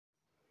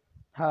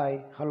Hi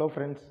hello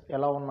friends,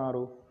 ఎలా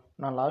ఉన్నారు?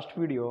 నా లాస్ట్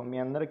వీడియో మీ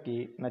అందరికీ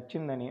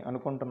నచ్చిందని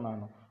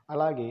అనుకుంటున్నాను.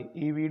 అలాగే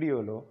ఈ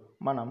వీడియోలో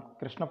మనం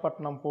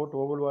Krishnapatnam port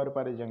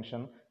Obulavaripalli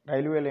junction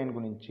railway line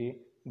గురించి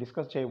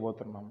డిస్కస్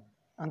చేయబోతున్నాం.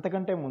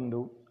 అంతకంటే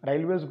ముందు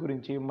రైల్వేస్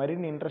గురించి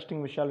మరిన్ని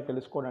ఇంట్రెస్టింగ్ విషయాలు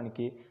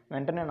తెలుసుకోవడానికి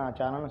వెంటనే నా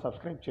ఛానల్ని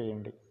సబ్స్క్రైబ్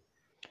చేయండి.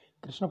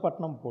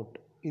 కృష్ణపట్నం పోర్ట్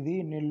ఇది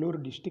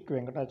నెల్లూరు డిస్టిక్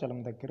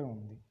వెంకటాచలం దగ్గర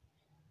ఉంది.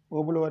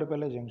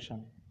 ఓబులవారిపల్లి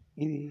జంక్షన్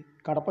ఇది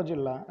కడప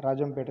జిల్లా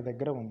రాజంపేట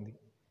దగ్గర ఉంది.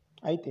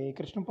 అయితే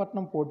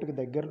కృష్ణపట్నం పోర్టుకి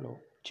దగ్గరలో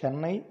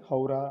చెన్నై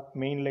హౌరా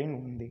మెయిన్ లైన్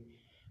ఉంది.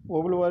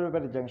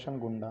 ఓబులవారిపల్లి జంక్షన్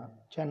గుండా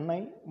చెన్నై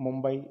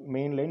ముంబై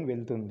మెయిన్ లైన్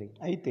వెళ్తుంది.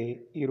 అయితే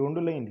ఈ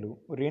రెండు లైన్లు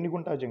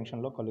రేణిగుంట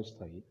జంక్షన్లో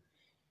కలుస్తాయి.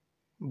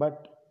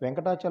 బట్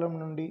వెంకటాచలం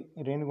నుండి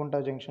రేణిగుంట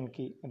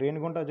జంక్షన్కి,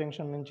 రేణిగుంట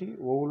జంక్షన్ నుంచి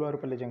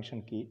ఓబులవారిపల్లి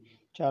జంక్షన్కి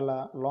చాలా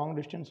లాంగ్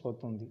డిస్టెన్స్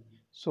అవుతుంది.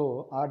 సో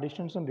ఆ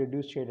డిస్టెన్స్ని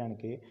రిడ్యూస్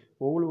చేయడానికి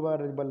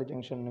ఓబులవారిపల్లి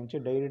జంక్షన్ నుంచి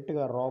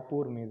డైరెక్ట్గా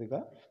రాపూర్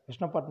మీదుగా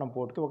కృష్ణపట్నం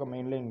పోర్టుకి ఒక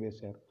మెయిన్ లైన్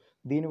వేశారు.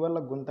 దీనివల్ల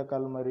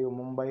గుంతకల్ మరియు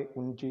ముంబై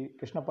నుంచి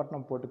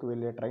కృష్ణపట్నం పోర్టుకు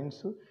వెళ్ళే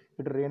ట్రైన్స్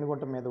ఇటు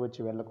రేణిగుంట మీద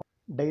వచ్చి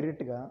వెళ్ళకుండా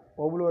డైరెక్ట్గా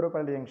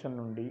ఓబులవారిపల్లి జంక్షన్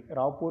నుండి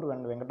రాపూర్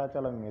అండ్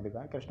వెంకటాచలం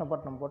మీదుగా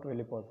కృష్ణపట్నం పోర్టు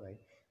వెళ్ళిపోతాయి.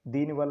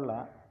 దీనివల్ల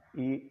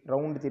ఈ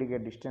రౌండ్ తిరిగే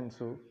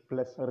డిస్టెన్సు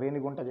ప్లస్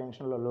రేణిగుంట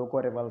జంక్షన్లో లోకో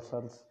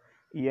రివర్సల్స్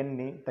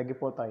ఇవన్నీ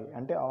తగ్గిపోతాయి.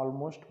 అంటే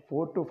ఆల్మోస్ట్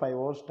 4 to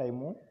 5 అవర్స్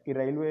టైము ఈ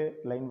రైల్వే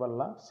లైన్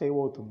వల్ల సేవ్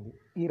అవుతుంది.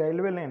 ఈ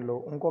రైల్వే లైన్లో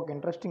ఇంకొక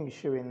ఇంట్రెస్టింగ్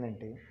ఇష్యూ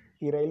ఏంటంటే,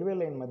 ఈ రైల్వే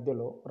లైన్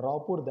మధ్యలో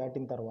రాపూర్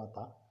దాటిన తర్వాత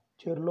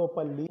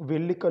చెర్లోపల్లి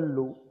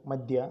వెల్లికల్లు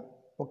మధ్య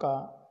ఒక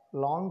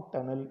లాంగ్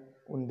టనల్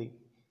ఉంది.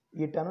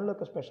 ఈ టనల్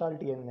యొక్క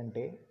స్పెషాలిటీ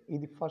ఏంటంటే,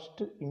 ఇది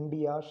first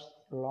India's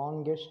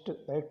longest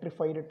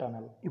electrified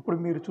tunnel. ఇప్పుడు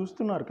మీరు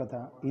చూస్తున్నారు కదా,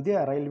 ఇదే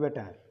ఆ రైల్వే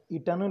టనల్. ఈ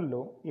టనల్లో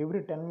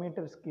ఎవ్రీ 10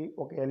 మీటర్స్కి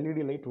ఒక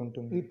ఎల్ఈడి లైట్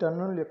ఉంటుంది. ఈ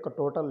టనల్ యొక్క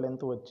టోటల్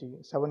లెంత్ వచ్చి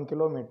 7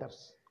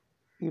 కిలోమీటర్స్.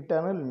 ఈ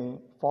టనల్ని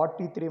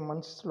 43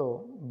 monthsలో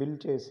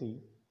బిల్డ్ చేసి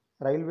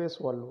రైల్వేస్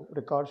వాళ్ళు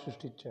రికార్డ్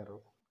సృష్టించారు.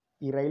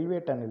 ఈ రైల్వే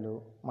టనల్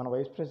మన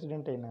వైస్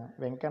ప్రెసిడెంట్ అయిన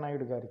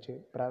వెంకయ్యనాయుడు గారిచే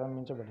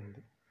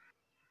ప్రారంభించబడింది.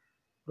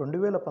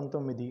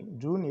 2019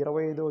 జూన్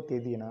 25వ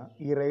తేదీన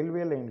ఈ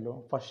రైల్వే లైన్లో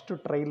ఫస్ట్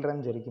ట్రయల్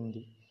రన్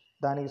జరిగింది.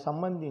 దానికి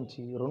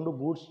సంబంధించి 2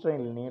 గూడ్స్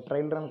ట్రైన్లని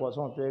ట్రయల్ రన్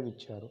కోసం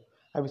ఉపయోగించారు.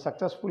 అవి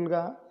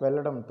సక్సెస్ఫుల్గా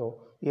వెళ్ళడంతో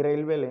ఈ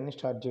రైల్వే లైన్ని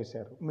స్టార్ట్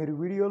చేశారు. మీరు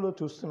వీడియోలో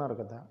చూస్తున్నారు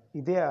కదా,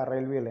 ఇదే ఆ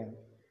రైల్వే లైన్.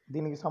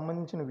 దీనికి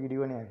సంబంధించిన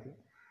వీడియోనే అది.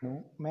 నేను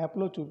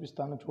మ్యాప్లో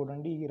చూపిస్తాను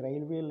చూడండి, ఈ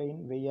రైల్వే లైన్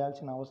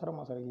వేయాల్సిన అవసరం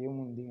అసలు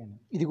ఏముంది అని.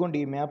 ఇదిగోండి,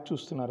 ఈ మ్యాప్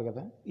చూస్తున్నారు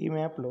కదా, ఈ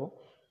మ్యాప్లో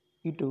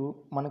ఇటు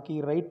మనకి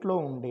రైట్లో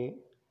ఉండే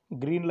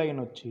గ్రీన్ లైన్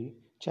వచ్చి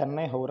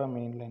చెన్నై హౌరా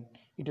మెయిన్ లైన్,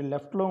 ఇటు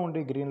లెఫ్ట్లో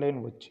ఉండే గ్రీన్ లైన్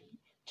వచ్చి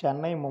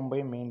చెన్నై ముంబై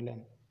మెయిన్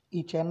లైన్.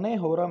 ఈ చెన్నై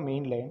హౌరా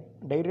మెయిన్ లైన్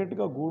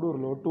డైరెక్ట్గా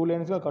గూడూరులో 2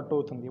 lanesగా కట్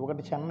అవుతుంది.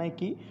 ఒకటి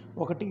చెన్నైకి,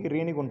 ఒకటి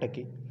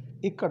రేణిగుంటకి.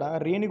 ఇక్కడ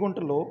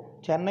రేణిగుంటలో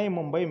Chennai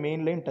Mumbai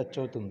main line touch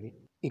అవుతుంది.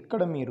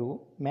 ఇక్కడ మీరు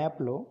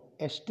మ్యాప్లో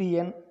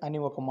ఎస్టీఎన్ అని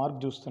ఒక మార్క్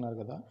చూస్తున్నారు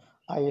కదా,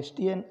 ఆ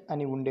ఎస్టీఎన్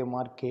అని ఉండే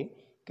మార్కే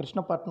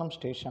కృష్ణపట్నం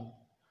స్టేషన్.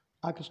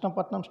 ఆ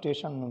కృష్ణపట్నం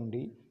స్టేషన్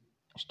నుండి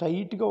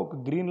స్ట్రైట్గా ఒక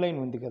గ్రీన్ లైన్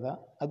ఉంది కదా,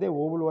 అదే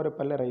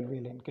Obulavaripalli railway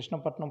line.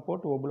 Krishnapatnam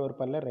port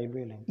Obulavaripalli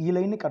railway line. ఈ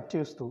లైన్ని కట్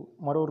చేస్తూ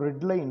మరో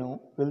రెడ్ లైను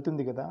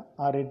వెళ్తుంది కదా,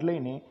 ఆ red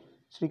లైనే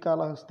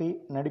Srikalahasti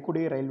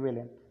Nadikudi railway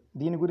line.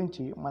 దీని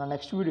గురించి మన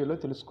నెక్స్ట్ వీడియోలో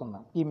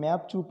తెలుసుకుందాం. ఈ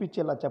మ్యాప్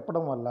చూపించి ఇలా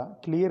చెప్పడం వల్ల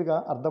క్లియర్గా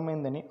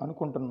అర్థమైందని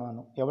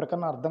అనుకుంటున్నాను.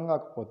 ఎవరికన్నా అర్థం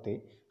కాకపోతే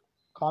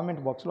కామెంట్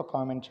బాక్స్లో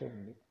కామెంట్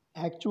చేయండి.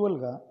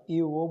 యాక్చువల్గా ఈ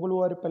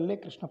ఓబులవారిపల్లి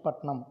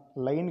కృష్ణపట్నం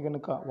లైన్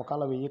కనుక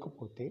ఒకవేళ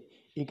వేయకపోతే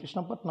ఈ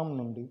కృష్ణపట్నం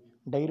నుండి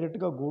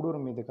డైరెక్ట్గా గూడూరు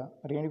మీదుగా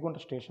రేణిగుంట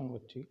స్టేషన్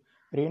వచ్చి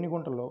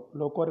రేణిగుంటలో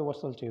లోకో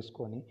రివర్సల్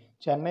చేసుకొని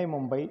చెన్నై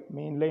ముంబై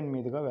మెయిన్ లైన్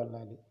మీదుగా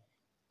వెళ్ళాలి.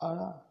 ఆ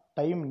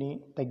టైంని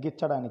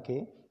తగ్గించడానికే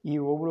ఈ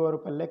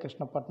ఓబులవారిపల్లి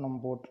కృష్ణపట్నం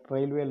పోర్ట్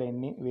రైల్వే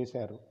లైన్ని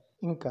వేశారు.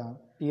 ఇంకా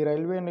ఈ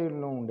రైల్వే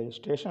లైన్లో ఉండే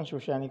స్టేషన్స్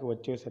విషయానికి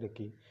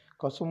వచ్చేసరికి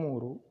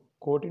కసుమూరు,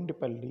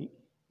 కోటింటిపల్లి,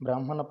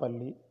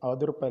 బ్రాహ్మణపల్లి,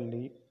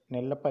 ఆదురుపల్లి,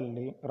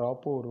 నెల్లపల్లి,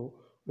 రాపూరు,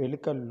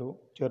 వెలికల్లు,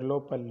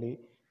 చెర్లోపల్లి,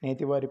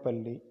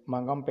 నేతివారిపల్లి,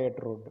 మంగంపేట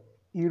రోడ్.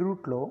 ఈ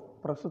రూట్లో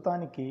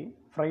ప్రస్తుతానికి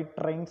ఫ్రైట్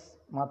ట్రైన్స్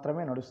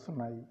మాత్రమే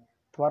నడుస్తున్నాయి.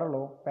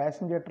 త్వరలో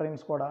ప్యాసింజర్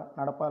ట్రైన్స్ కూడా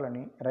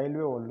నడపాలని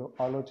రైల్వే వాళ్ళు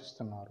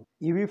ఆలోచిస్తున్నారు.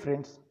 ఇవి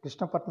friends,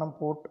 Krishnapatnam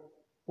port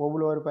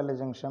Obulavaripalli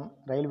junction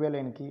railway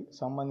లైన్కి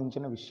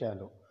సంబంధించిన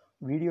విషయాలు.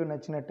 వీడియో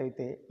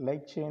నచ్చినట్టయితే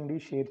లైక్ చేయండి,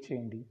 షేర్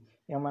చేయండి.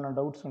 ఏమైనా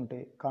డౌట్స్ ఉంటే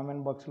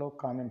కామెంట్ బాక్స్లో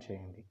కామెంట్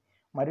చేయండి.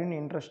 మరిన్ని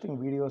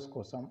ఇంట్రెస్టింగ్ వీడియోస్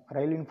కోసం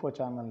రైల్ ఇన్ఫో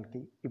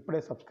ఛానల్కి ఇప్పుడే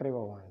సబ్స్క్రైబ్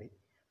అవ్వండి.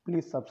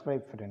 Please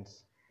subscribe friends.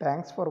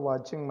 Thanks for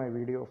watching my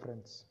video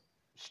friends.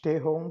 Stay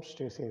home,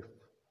 stay safe.